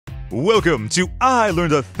Welcome to I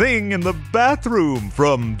Learned a Thing in the Bathroom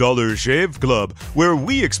from Dollar Shave Club, where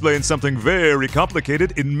we explain something very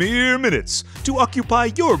complicated in mere minutes to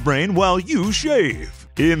occupy your brain while you shave.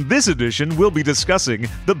 In this edition, we'll be discussing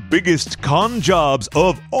the biggest con jobs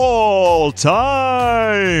of all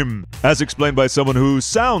time, as explained by someone who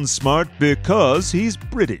sounds smart because he's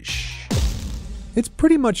British. It's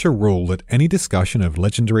pretty much a rule that any discussion of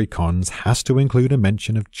legendary cons has to include a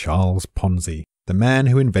mention of Charles Ponzi, the man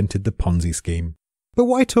who invented the Ponzi scheme. But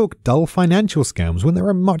why talk dull financial scams when there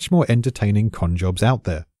are much more entertaining con jobs out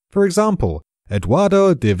there? For example,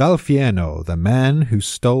 Eduardo de Valfiano, the man who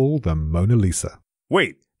stole the Mona Lisa.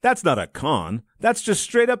 Wait, that's not a con. That's just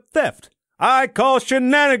straight up theft. I call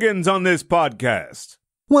shenanigans on this podcast.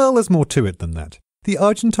 Well, there's more to it than that. The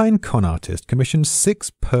Argentine con artist commissioned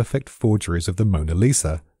 6 perfect forgeries of the Mona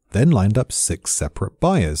Lisa, then lined up 6 separate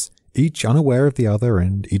buyers, each unaware of the other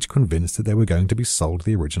and each convinced that they were going to be sold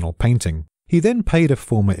the original painting. He then paid a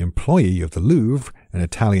former employee of the Louvre, an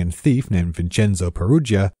Italian thief named Vincenzo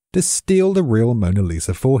Perugia, to steal the real Mona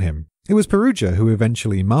Lisa for him. It was Perugia who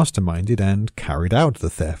eventually masterminded and carried out the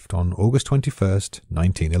theft on August 21st,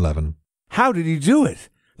 1911. How did he do it?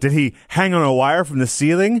 Did he hang on a wire from the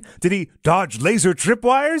ceiling? Did he dodge laser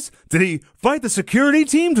tripwires? Did he fight the security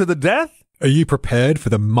team to the death? Are you prepared for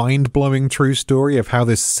the mind-blowing true story of how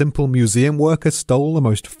this simple museum worker stole the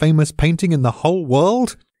most famous painting in the whole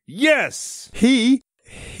world? Yes! He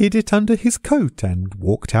hid it under his coat and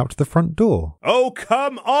walked out the front door. Oh,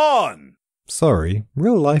 come on! Sorry,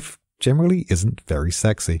 real life generally isn't very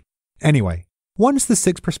sexy. Anyway, once the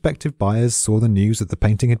 6 prospective buyers saw the news that the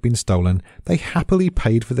painting had been stolen, they happily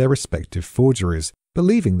paid for their respective forgeries,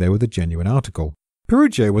 believing they were the genuine article.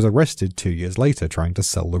 Perugia was arrested 2 years later trying to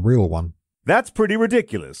sell the real one. That's pretty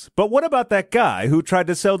ridiculous. But what about that guy who tried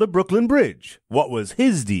to sell the Brooklyn Bridge? What was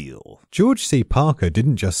his deal? George C. Parker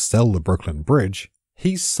didn't just sell the Brooklyn Bridge.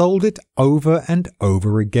 He sold it over and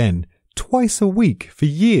over again, twice a week for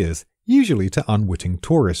years, usually to unwitting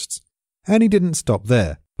tourists. And he didn't stop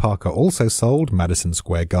there. Parker also sold Madison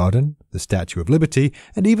Square Garden, the Statue of Liberty,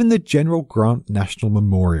 and even the General Grant National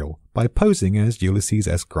Memorial by posing as Ulysses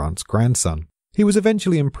S. Grant's grandson. He was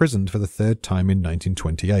eventually imprisoned for the 3rd time in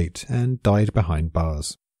 1928 and died behind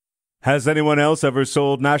bars. Has anyone else ever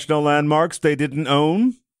sold national landmarks they didn't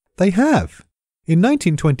own? They have. In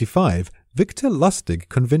 1925, Victor Lustig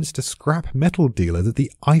convinced a scrap metal dealer that the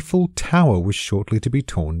Eiffel Tower was shortly to be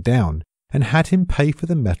torn down, and had him pay for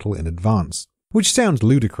the metal in advance. Which sounds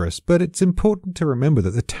ludicrous, but it's important to remember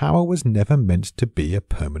that the tower was never meant to be a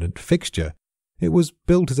permanent fixture. It was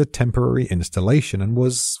built as a temporary installation and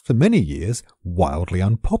was, for many years, wildly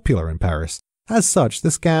unpopular in Paris. As such, the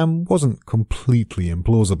scam wasn't completely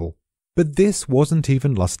implausible. But this wasn't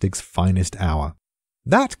even Lustig's finest hour.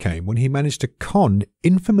 That came when he managed to con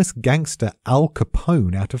infamous gangster Al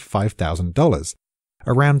Capone out of $5,000,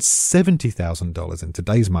 around $70,000 in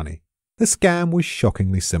today's money. The scam was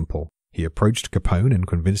shockingly simple. He approached Capone and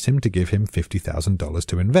convinced him to give him $50,000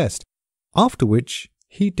 to invest, after which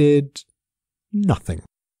he did nothing.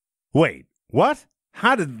 Wait, what?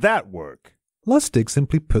 How did that work? Lustig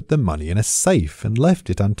simply put the money in a safe and left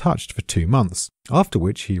it untouched for 2 months, after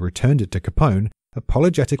which he returned it to Capone,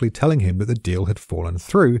 apologetically telling him that the deal had fallen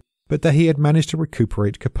through, but that he had managed to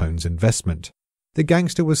recuperate Capone's investment. The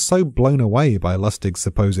gangster was so blown away by Lustig's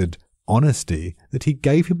supposed honesty that he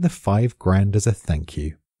gave him the $5,000 as a thank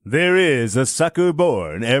you. There is a sucker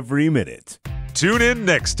born every minute. Tune in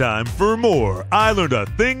next time for more I Learned a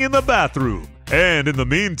Thing in the Bathroom. And in the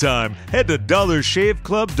meantime, head to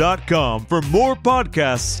dollarshaveclub.com for more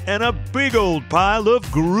podcasts and a big old pile of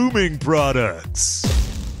grooming products.